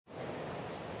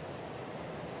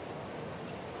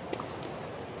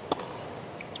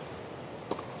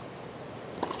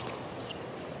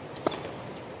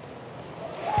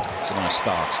It's a nice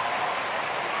start.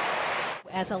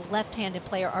 As a left-handed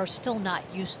player, are still not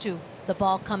used to the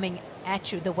ball coming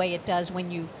at you the way it does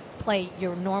when you play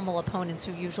your normal opponents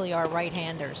who usually are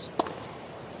right-handers.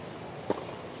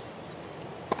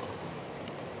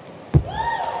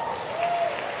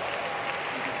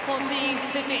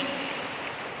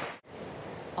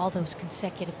 All those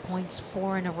consecutive points,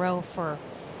 4 in a row for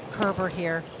Kerber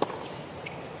here.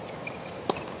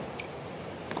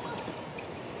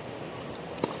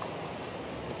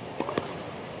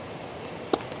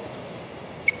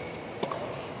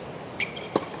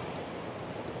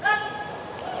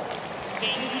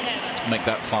 Make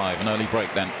that 5, an early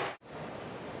break then.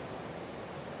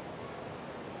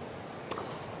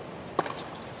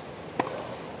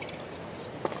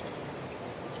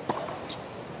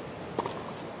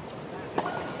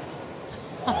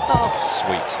 Oh,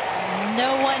 sweet.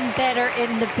 No one better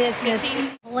in the business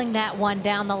pulling that one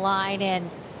down the line, and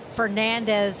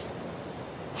Fernandez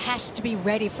has to be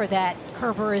ready for that.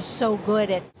 Kerber is so good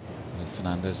at.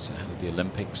 Fernandez ahead of the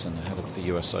Olympics and ahead of the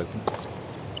US Open.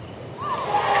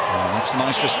 That's a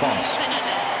nice response.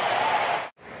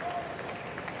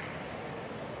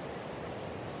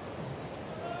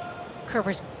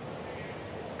 Kerber's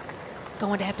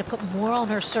going to have to put more on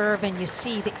her serve, and you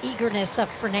see the eagerness of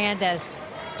Fernandez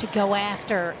to go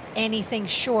after anything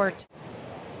short.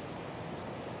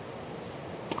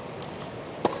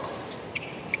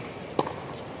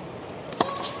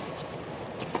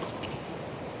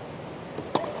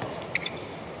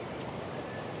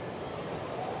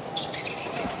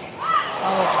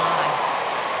 Oh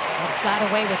my, got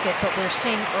away with it, but we're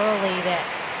seeing early that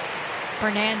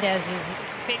Fernandez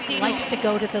likes to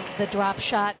go to the drop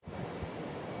shot.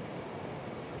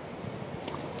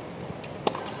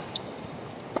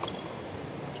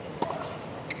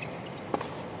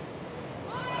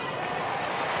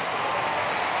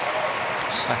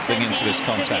 Settling into this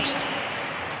contest.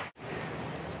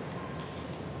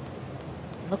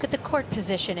 Look at the court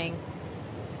positioning.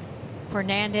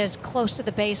 Fernandez close to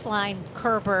the baseline,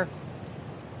 Kerber.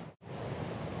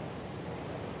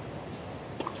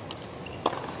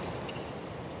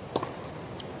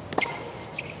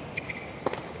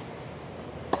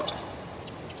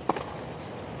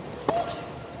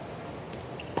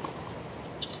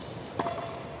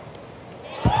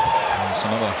 There's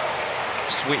another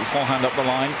sweet forehand up the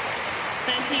line.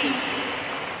 13.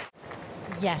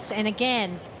 Yes, and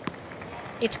again,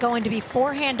 it's going to be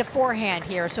forehand to forehand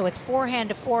here, so it's forehand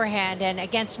to forehand, and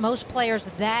against most players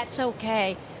that's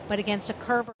okay, but against a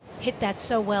Kerber, hit that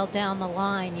so well down the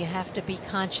line, you have to be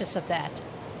conscious of that.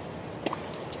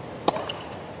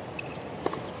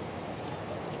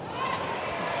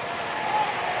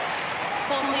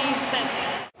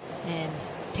 And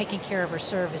taking care of her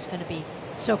serve is going to be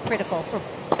so critical for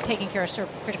taking care of serve,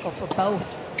 critical for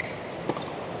both.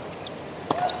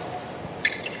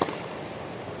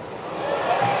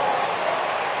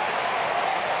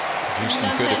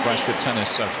 Some good aggressive tennis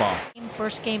so far.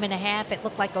 First game and a half, it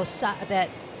looked like that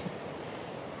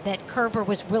Kerber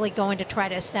was really going to try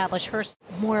to establish her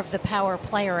more of the power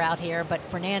player out here, but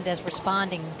Fernandez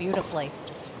responding beautifully.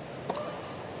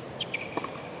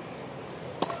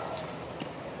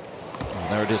 Well,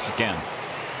 there it is again.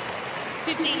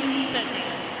 15-13.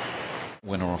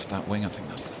 Winner off that wing. I think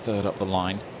that's the third up the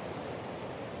line.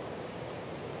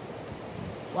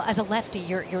 Well, as a lefty,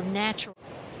 you're natural.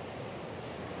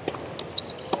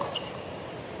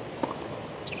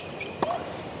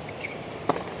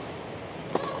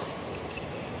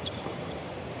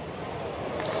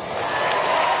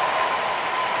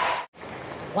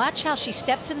 Watch how she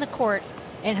steps in the court,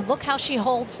 and look how she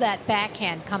holds that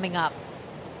backhand coming up.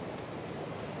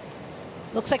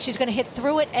 Looks like she's going to hit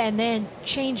through it and then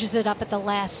changes it up at the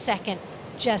last second.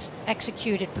 Just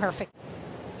executed perfect.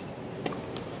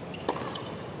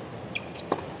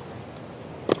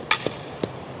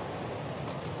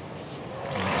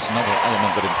 There's another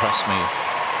element that impressed me.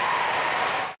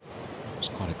 It's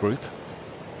quite a group.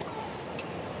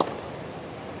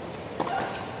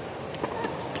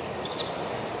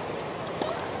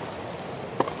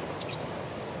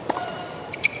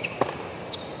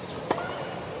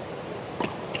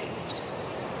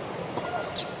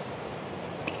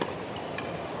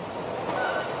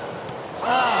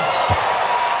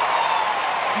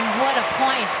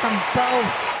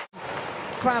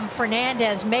 From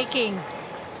Fernandez, making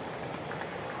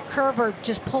Kerber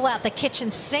just pull out the kitchen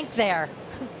sink there.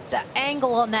 The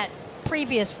angle on that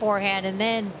previous forehand, and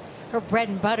then her bread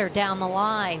and butter down the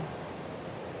line.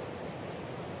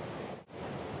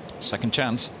 Second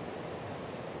chance.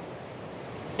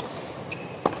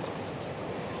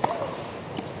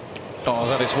 Oh,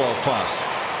 that is world class.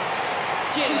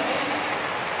 Get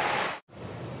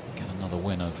another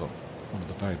win over one of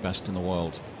the very best in the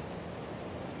world.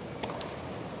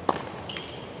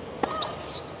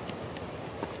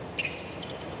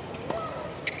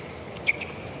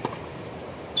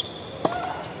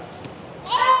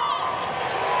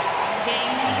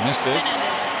 And misses.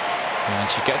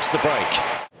 And she gets the break.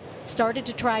 Started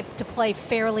to try to play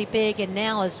fairly big and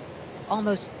now is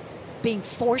almost being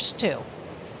forced to.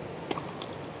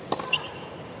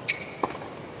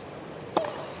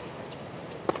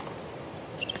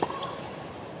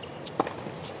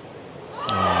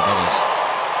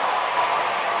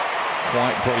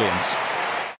 Quite brilliant.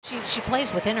 She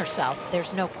plays within herself.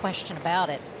 There's no question about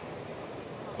it.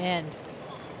 And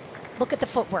look at the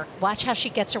footwork. Watch how she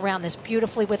gets around this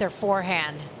beautifully with her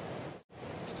forehand.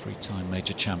 Three-time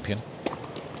major champion.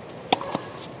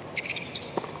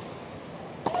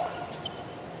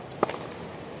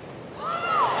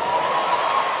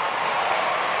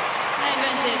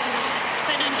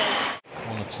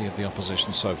 Quality of the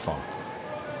opposition so far.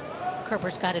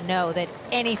 Kerber's got to know that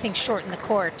anything short in the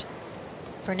court,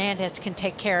 Fernandez can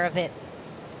take care of it.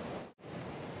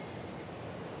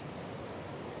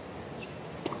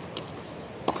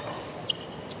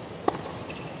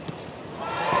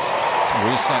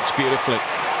 Resets beautifully. A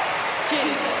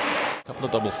couple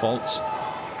of double faults.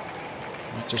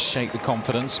 Might just shake the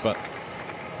confidence, but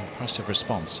impressive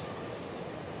response.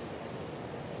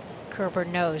 Kerber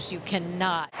knows you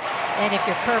cannot. And if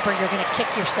you're Kerber, you're going to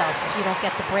kick yourself if you don't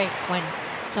get the break when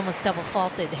someone's double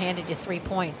faulted, handed you 3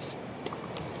 points.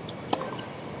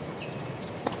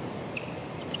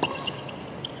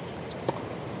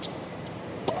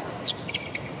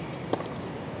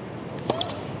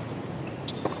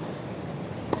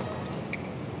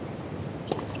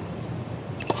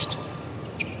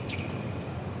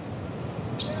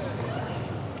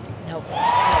 Nope.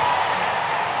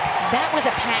 That was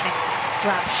a panicked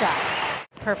drop shot.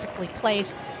 Perfectly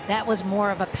placed. That was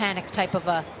more of a panic type of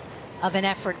an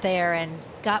effort there, and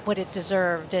got what it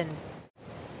deserved. And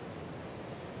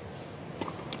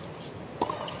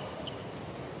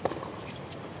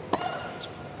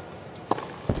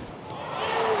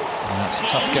that's a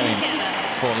tough game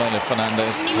for Leylah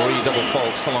Fernandez. 3 double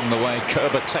faults along the way.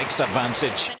 Kerber takes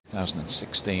advantage.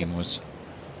 2016 was an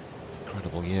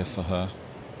incredible year for her.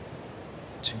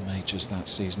 2 majors that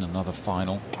season, another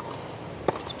final.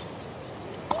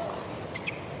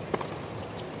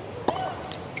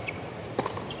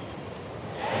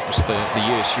 The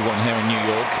year she won here in New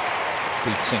York,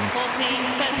 beating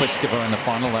Pliskova in the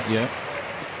final that year.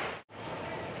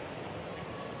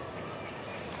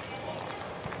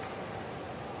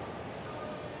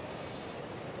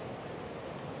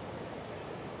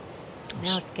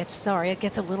 now it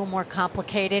gets a little more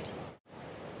complicated.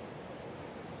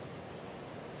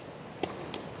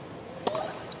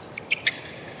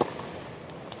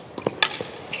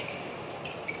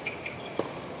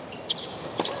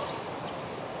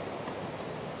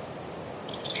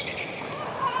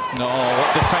 No,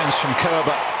 what defense from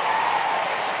Kerber.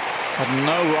 Had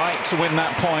no right to win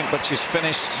that point, but she's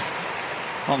finished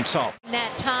on top.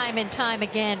 That time and time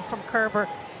again from Kerber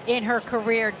in her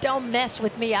career. Don't mess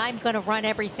with me. I'm going to run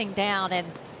everything down. And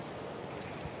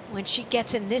when she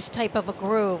gets in this type of a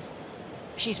groove,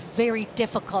 she's very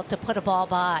difficult to put a ball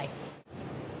by.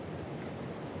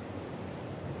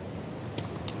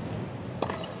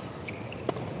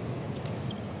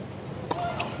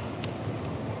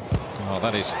 Oh,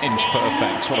 that is inch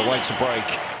perfect. What a way to break.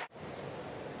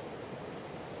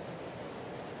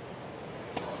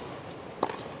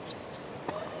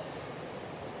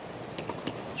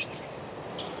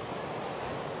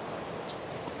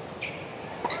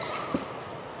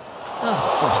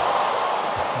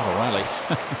 What a rally.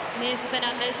 Ms.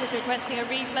 Fernandez is requesting a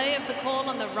replay of the call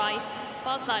on the right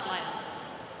far sideline.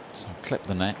 So clip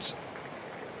the net.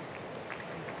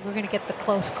 We're going to get the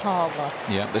close call, look.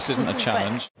 Yeah, this isn't a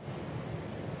challenge.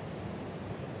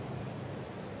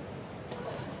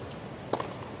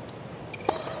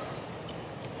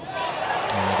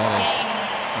 That is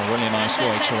a really nice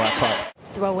way to wrap up.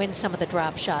 Throw in some of the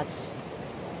drop shots.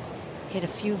 Hit a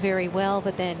few very well,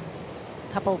 but then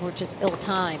a couple were just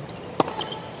ill-timed.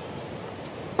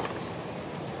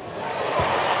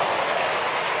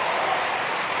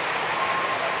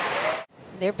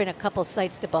 There have been a couple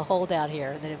sights to behold out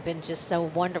here that have been just so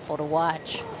wonderful to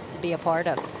watch and be a part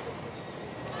of.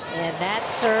 And that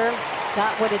serve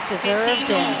got what it deserved.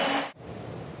 And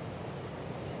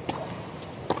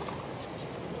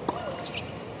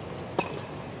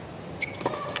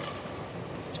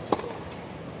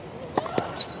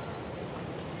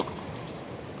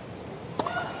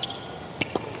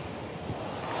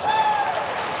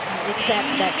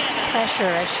needs that pressure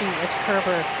as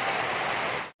Kerber.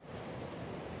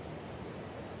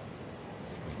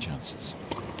 3 chances.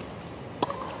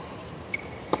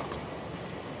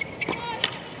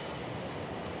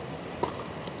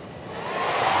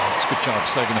 It's a good job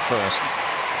saving the first.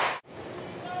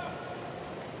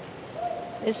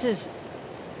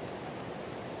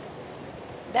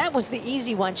 That was the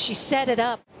easy one. She set it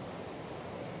up.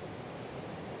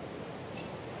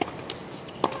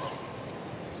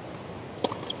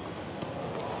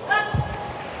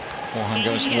 Forehand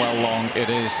goes well long. It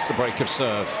is the break of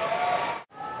serve.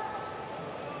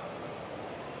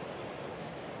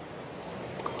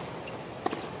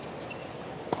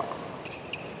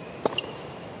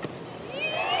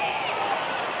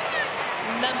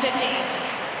 Number 15.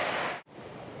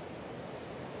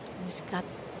 He's got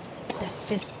that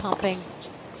fist pumping.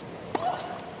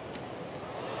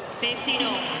 15.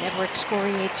 Never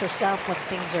excoriates herself when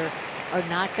things are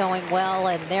not going well,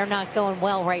 and they're not going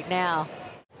well right now.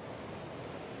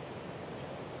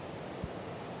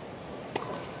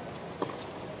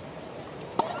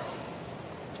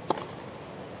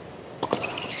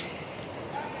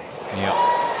 Yep.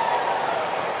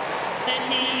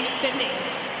 13-15.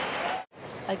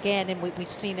 Again, and we've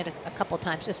seen it a couple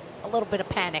times, just a little bit of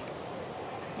panic.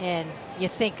 And you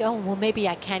think, oh, well, maybe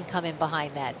I can come in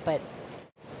behind that. But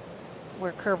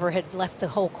where Kerber had left the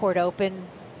whole court open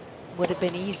would have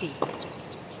been easy. It's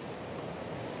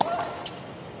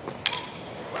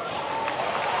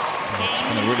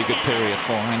been a really good period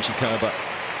for Angelique Kerber.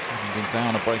 Having been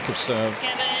down a break of serve.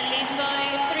 Kerber leads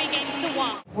by 3 games to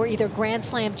 1. We're either Grand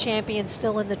Slam champions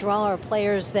still in the draw or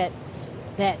players that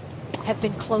have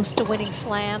been close to winning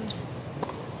slams.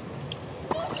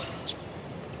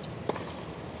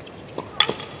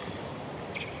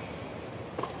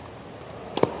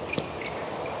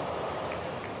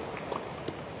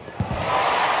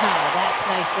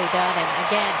 Nicely done. And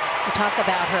again, we talk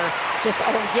about her just,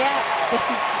 oh yeah,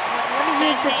 let me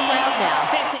use this crowd now.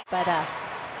 But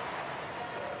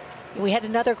we had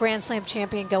another Grand Slam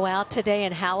champion go out today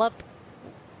in Halep.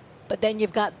 But then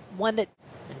you've got one that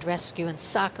Andreescu and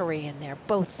Sakari in there.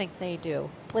 Both think they do.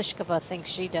 Pliskova thinks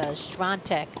she does.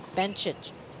 Swiatek,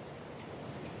 Bencic.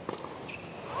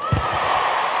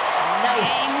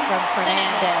 Nice from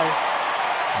Fernandez.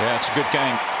 Yeah, it's a good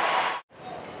game.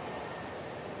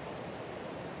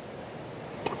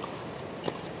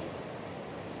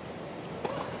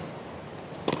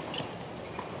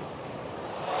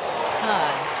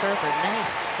 Kerber,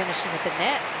 nice finishing at the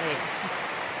net. We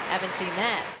haven't seen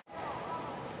that.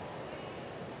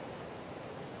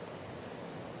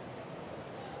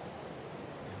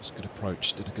 It was a good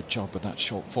approach, did a good job with that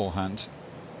short forehand.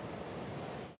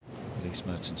 Elise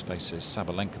Mertens faces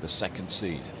Sabalenka, the 2nd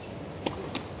seed.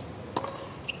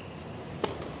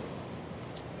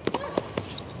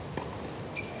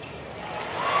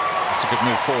 That's a good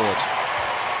move forward.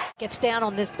 Gets down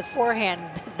on the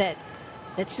forehand that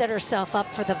set herself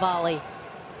up for the volley.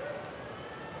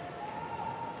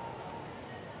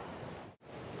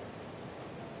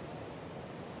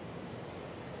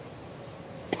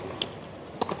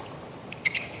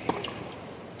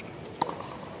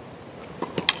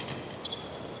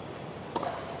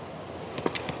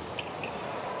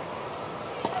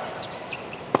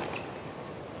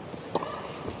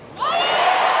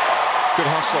 Good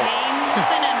hustle.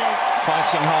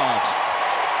 Fighting hard.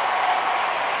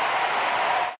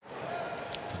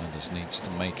 Fernandez needs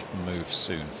to make a move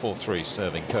soon. 4-3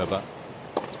 serving Kerber.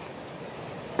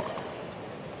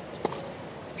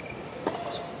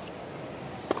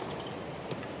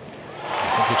 I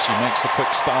think if she makes a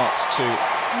quick start to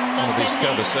one of these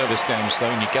Kerber service games, though,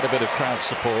 and you get a bit of crowd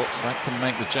support, that can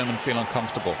make the German feel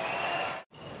uncomfortable.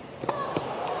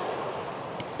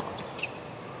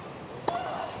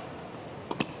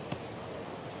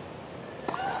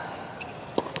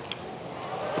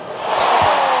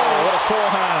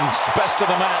 Best of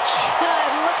the match.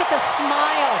 Good. Look at the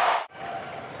smile.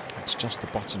 It's just the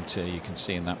bottom tier you can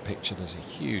see in that picture. There's a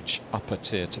huge upper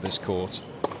tier to this court.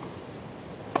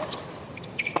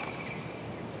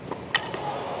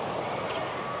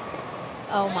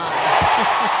 Oh my.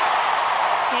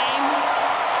 Game.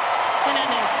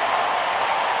 Fernandez.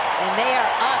 And they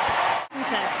are up.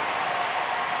 Sets.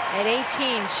 At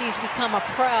 18, she's become a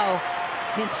pro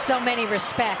in so many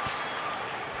respects.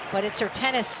 But it's her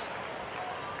tennis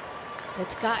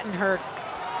that's gotten her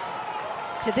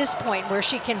to this point where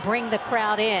she can bring the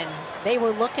crowd in. They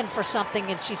were looking for something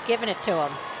and she's given it to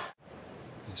them.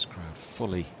 This crowd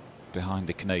fully behind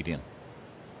the Canadian.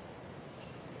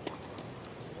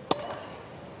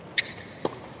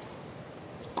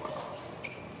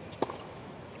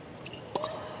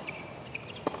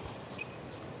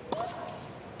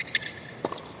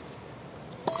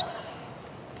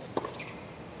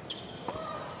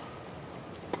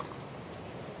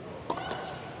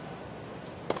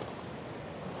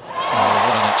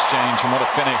 And what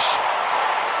a finish.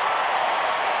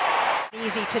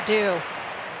 Easy to do.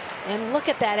 And look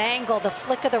at that angle, the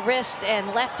flick of the wrist,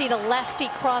 and lefty to lefty,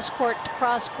 cross-court to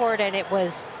cross-court, and it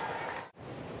was...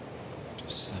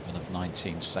 Just 7 of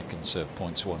 19 second serve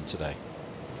points won today.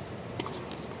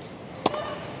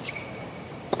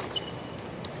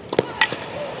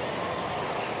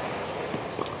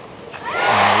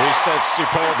 Reset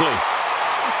superbly.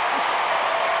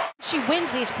 She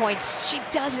wins these points. She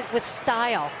does it with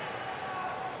style,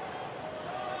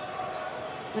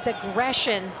 with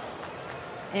aggression.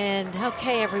 And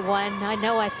okay, everyone, I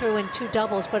know I threw in 2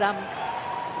 doubles, but I'm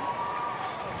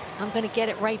going to get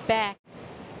it right back.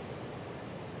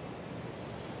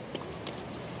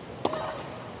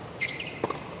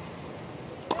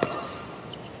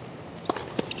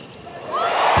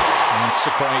 That's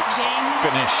a great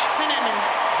finish.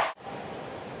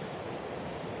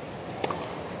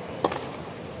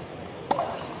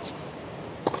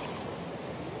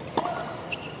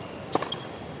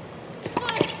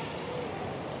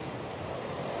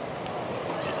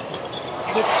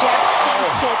 You just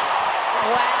sensed it.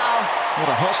 Wow. What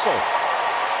a hustle.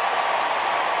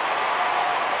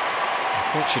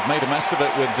 I thought she'd made a mess of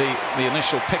it with the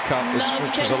initial pickup,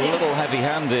 which was a little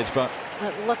heavy-handed, but...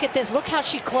 Look at this. Look how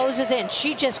she closes in.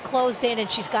 She just closed in, and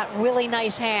she's got really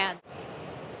nice hands.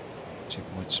 2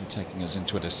 points from taking us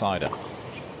into a decider.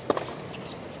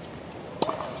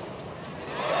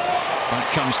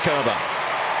 Back comes Kerber.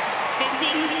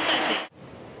 15-30.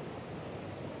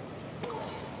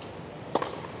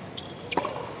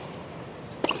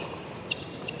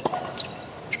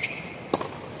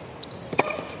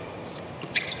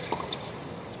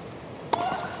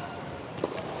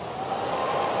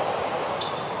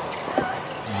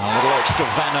 Extra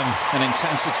venom and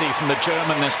intensity from the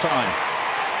German this time.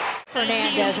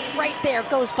 Fernandez right there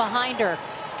goes behind her,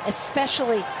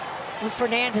 especially when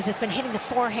Fernandez has been hitting the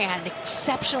forehand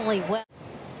exceptionally well.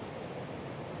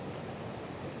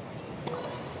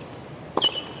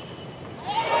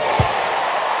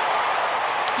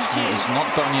 He's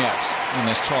not done yet in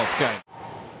this 12th game.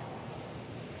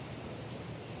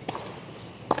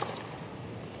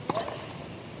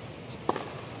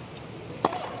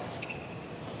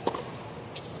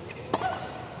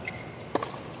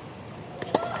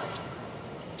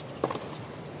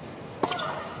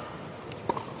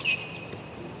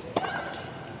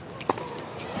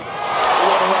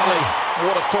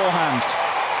 What a forehand.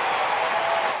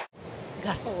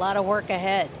 Got a lot of work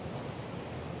ahead.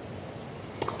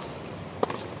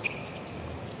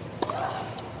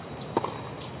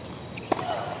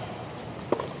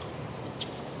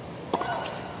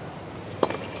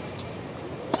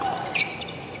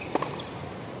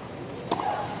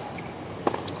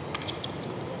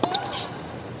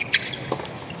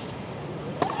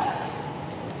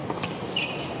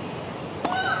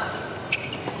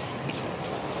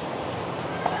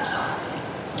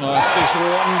 Oh, this is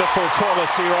wonderful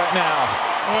quality right now.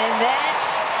 And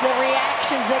that's the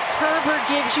reactions that Kerber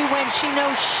gives you when she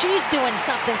knows she's doing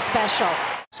something special.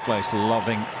 This place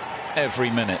loving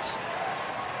every minute.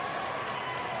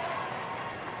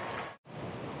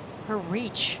 Her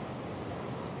reach.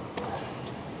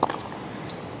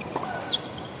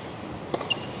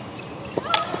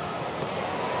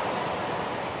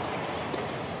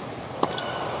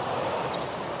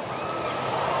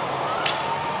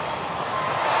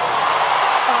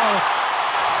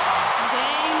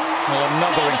 Well,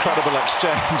 another incredible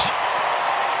exchange.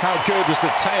 How good was the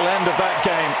tail end of that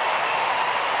game?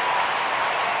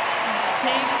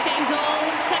 Game's all,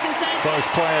 second set. Both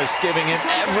players giving it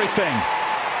everything.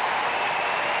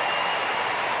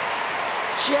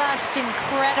 Just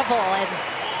incredible. And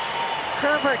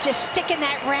Kerber just sticking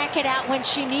that racket out when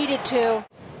she needed to.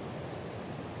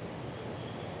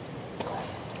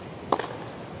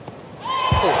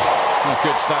 Oh, how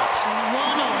good's that?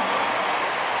 1-1.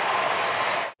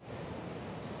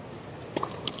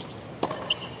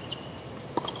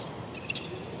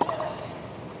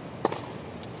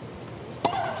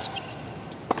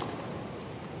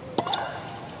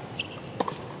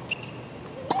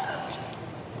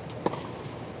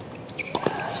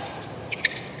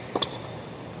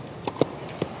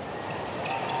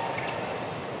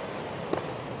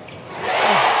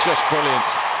 Just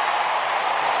brilliant.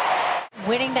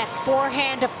 Winning that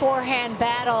forehand to forehand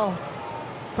battle.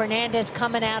 Fernandez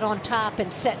coming out on top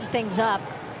and setting things up.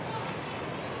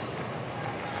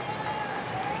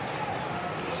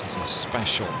 This is a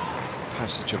special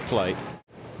passage of play.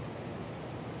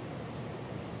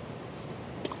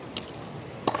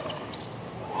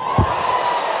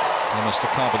 Almost a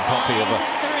carbon copy of a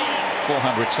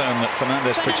forehand return that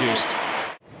Fernandez produced.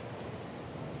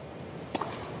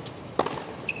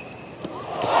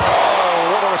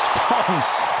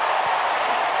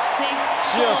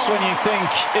 when you think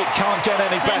it can't get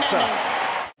any better.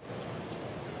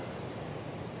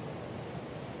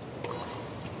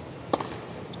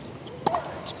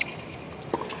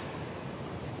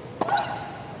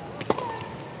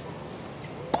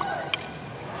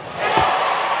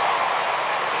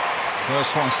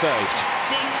 First one saved.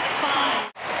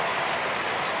 6-5.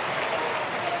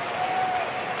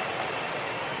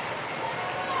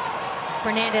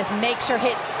 Fernandez makes her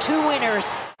hit 2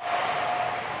 winners.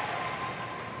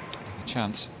 A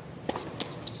chance.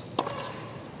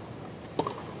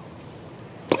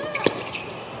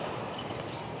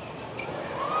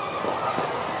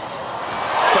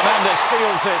 Fernandez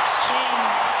seals it.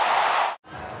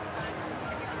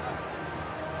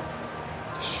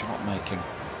 Shot making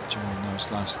during those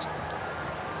last,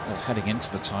 heading into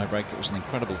the tiebreak. It was an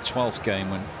incredible 12th game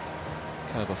when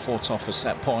Kerber fought off for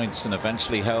set points and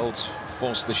eventually held,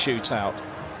 forced the shootout.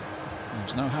 There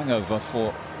was no hangover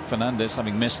for Fernandez,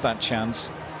 having missed that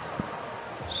chance.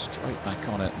 Straight back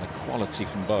on it, and the quality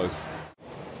from both.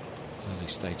 Early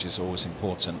stages always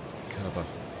important. Kerber,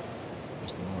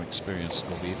 as the more experienced,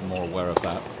 will be even more aware of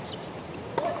that.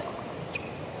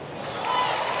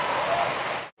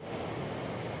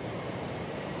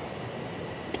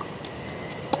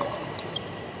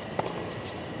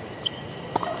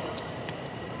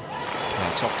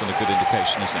 It's often a good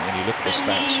indication, isn't it, when you look at the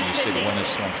stats and you see the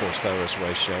winners to unforced errors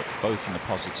ratio, both in the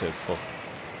positive for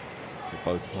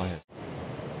both players.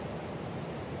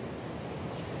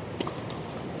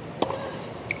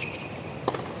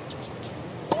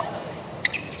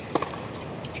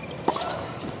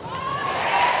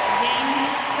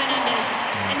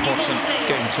 Important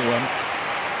game to win.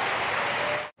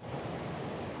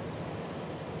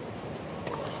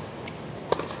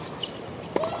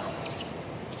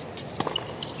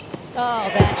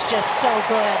 Oh, that's just so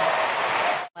good.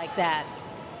 Like that.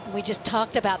 We just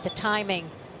talked about the timing.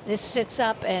 This sits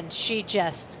up and she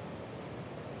just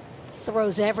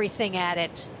throws everything at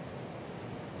it.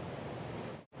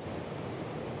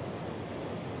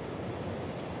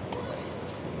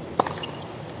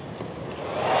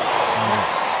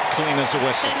 Yes, clean as a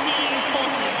whistle.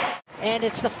 And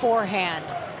it's the forehand.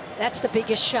 That's the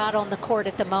biggest shot on the court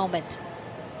at the moment.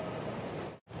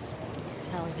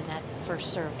 Tell even that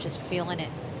first serve, just feeling it,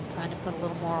 trying to put a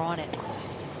little more on it.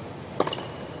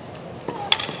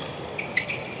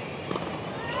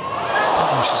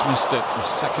 Oh, she's missed it. The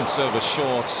second serve was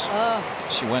short. Oh,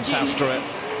 she went after it.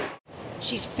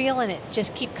 She's feeling it.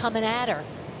 Just keep coming at her.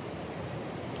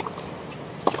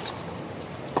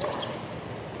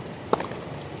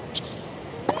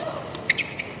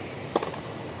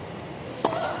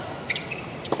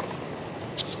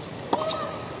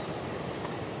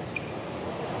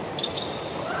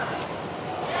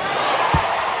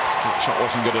 Shot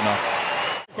wasn't good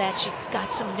enough. That she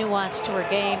got some nuance to her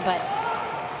game, but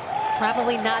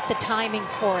probably not the timing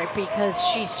for it because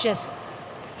she's just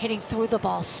hitting through the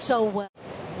ball so well.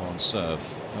 One serve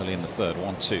early in the third,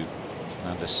 1-2.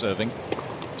 Fernandez serving.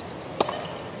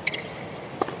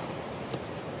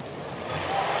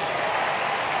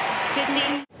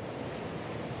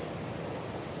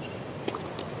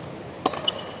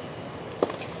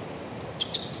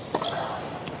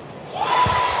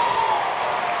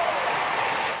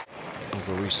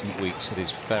 Over recent weeks, it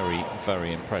is very,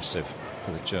 very impressive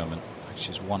for the German. In fact,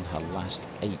 she's won her last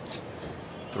 8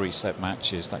 3-set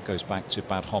matches. That goes back to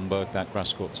Bad Homburg, that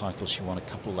grass court title she won a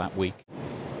couple that week.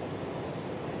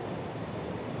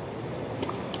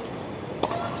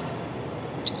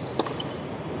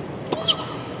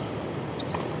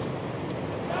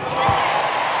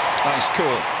 Nice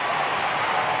cool.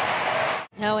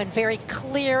 No, and very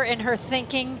clear in her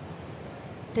thinking.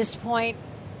 This point,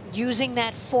 using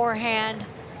that forehand.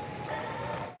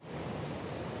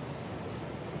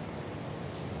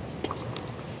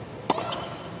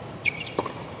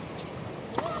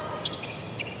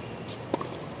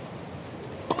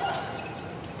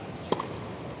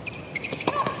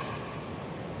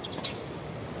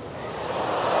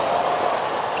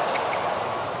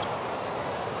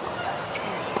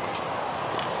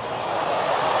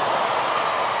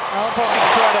 Oh boy.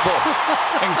 Incredible.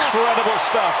 Incredible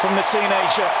stuff from the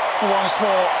teenager once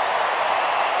more.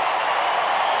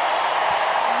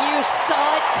 You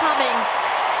saw it coming.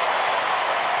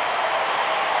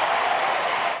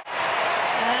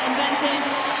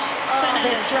 Advantage. Oh,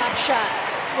 the drop shot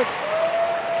was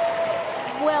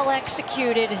well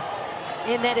executed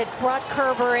in that it brought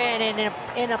Kerber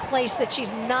in a place that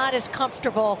she's not as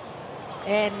comfortable.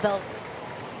 And the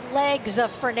legs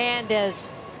of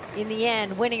Fernandez in the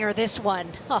end winning her this one.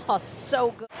 Oh,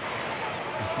 so good.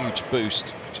 A huge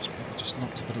boost. Just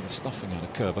knocked a bit of the stuffing out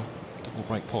of Kerber. Double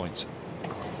break points.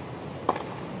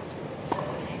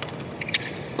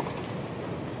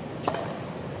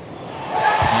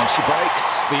 she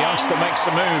breaks. The youngster makes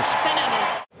a move.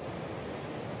 Fernandez.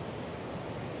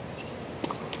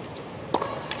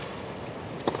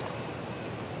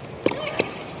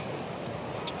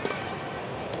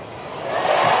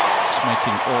 She's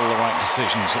making all the right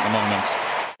decisions at the moment.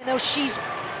 Even though she's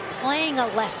playing a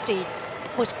lefty,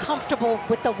 was comfortable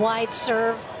with the wide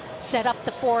serve, set up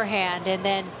the forehand, and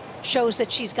then shows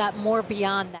that she's got more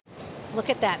beyond that. Look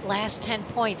at that last 10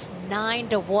 points,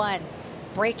 9-1,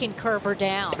 breaking Kerber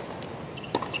down.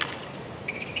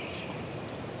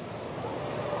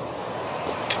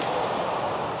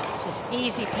 Just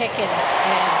easy pickings,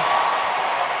 and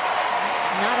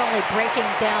not only breaking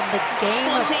down the game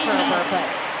of Kerber, but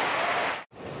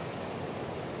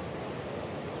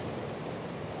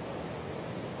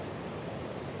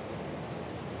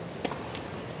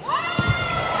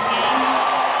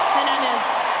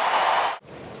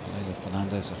Leylah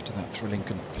Fernandez after that thrilling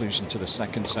conclusion to the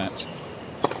second set.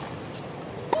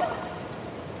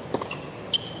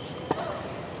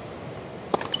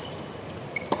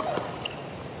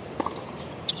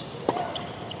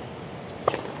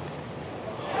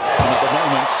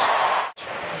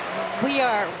 we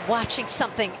are watching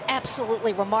something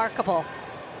absolutely remarkable.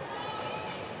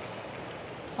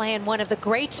 Playing one of the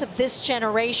greats of this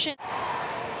generation.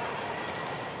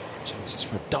 Chances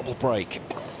for a double break.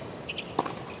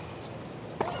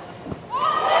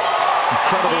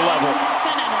 Incredible level.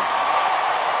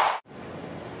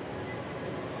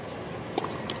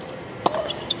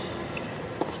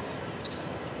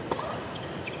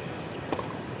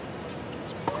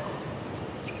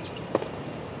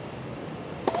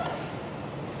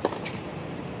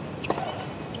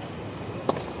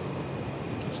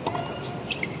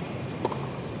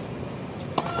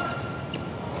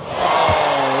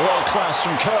 Class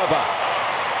from Kerber.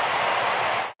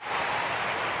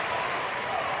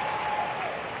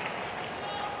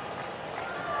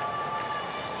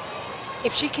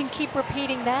 If she can keep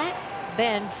repeating that,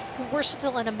 then we're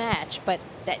still in a match, but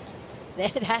that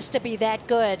it has to be that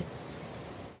good.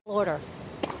 Order.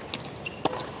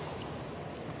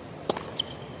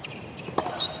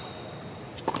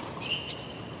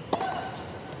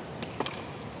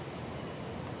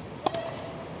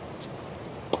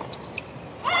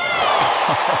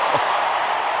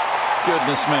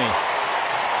 Goodness me.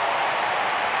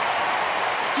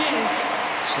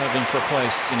 Yes. Serving for a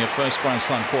place in your first Grand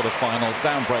Slam quarter-final,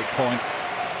 down break point.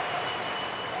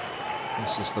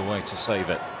 This is the way to save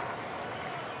it.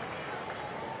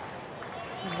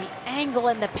 And the angle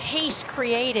and the pace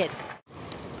created.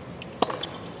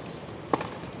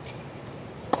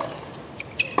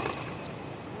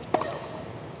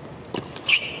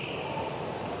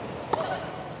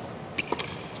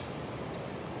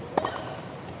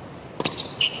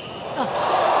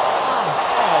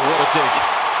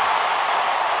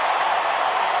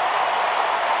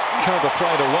 Kerber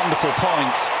played a wonderful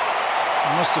point.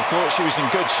 I must have thought she was in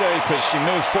good shape as she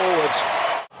moved forward.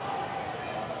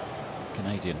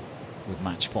 Canadian with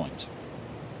match point.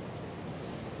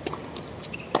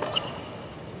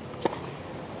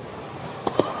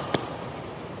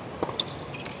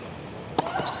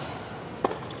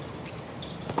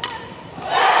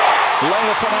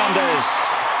 Leylah Fernandez,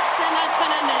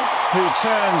 who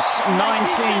turns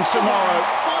 19 tomorrow.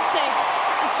 4-6,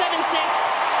 7-6.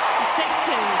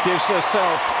 6-2. Gives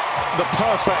herself the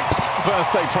perfect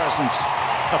birthday present,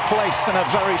 a place in her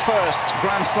very first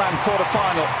Grand Slam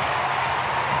quarter-final.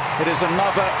 It is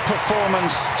another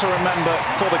performance to remember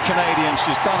for the Canadian.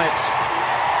 She's done it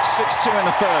 6-2 in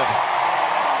the third.